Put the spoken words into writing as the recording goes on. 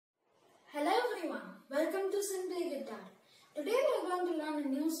to Simply Guitar. Today we are going to learn a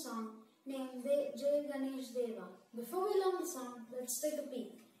new song named Ganesh Deva. Before we learn the song, let's take a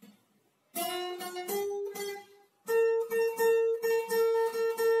peek.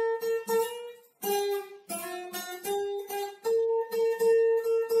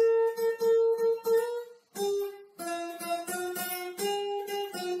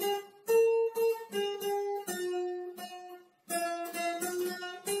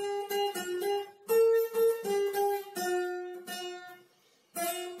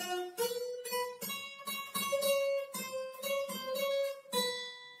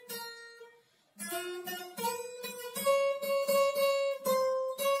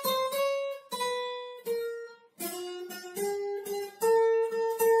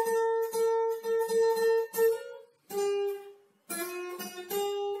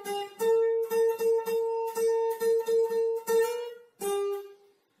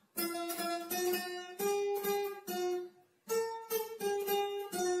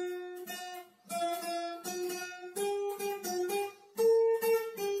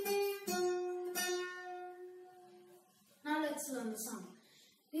 Let's learn the song.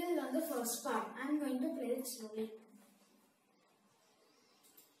 We'll learn the first part. I'm going to play it slowly.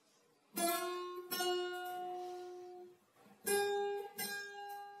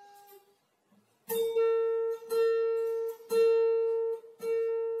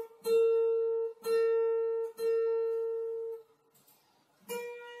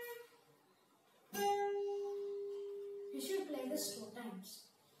 You should play this 4 times.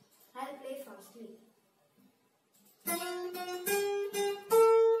 I'll play fastly.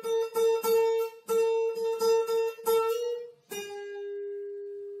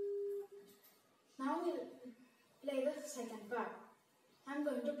 Now we'll play the second part. I'm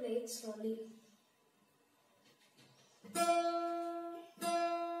going to play it slowly.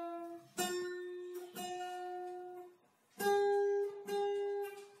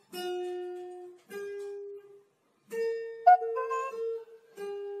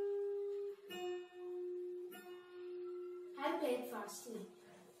 I'll play it fastly.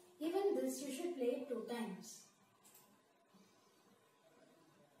 Even this you should play it 2 times.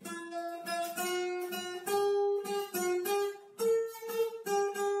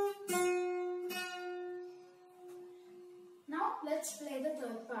 Now let's play the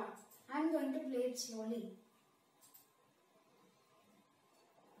third part. I'm going to play it slowly.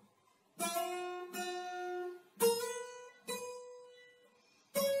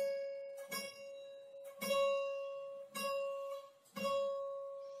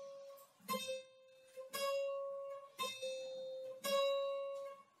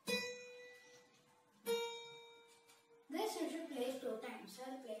 This you should play it 2 times.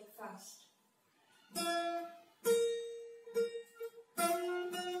 I'll play it fast.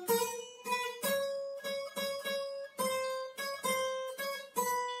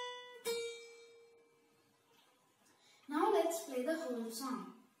 Now let's play the whole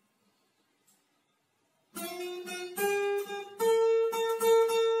song.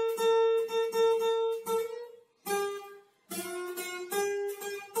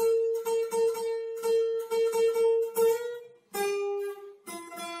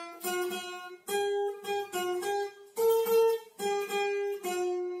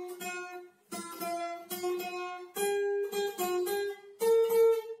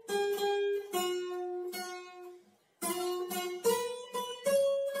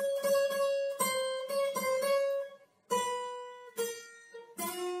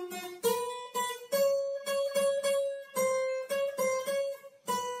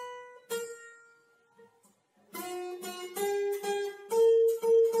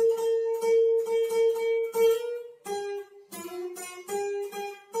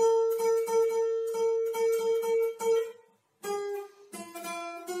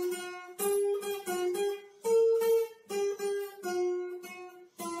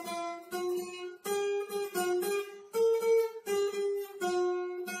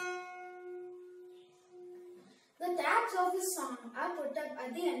 The tags of this song are put up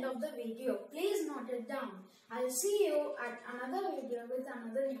at the end of the video. Please note it down. I'll see you at another video with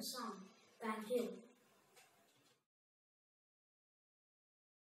another new song. Thank you.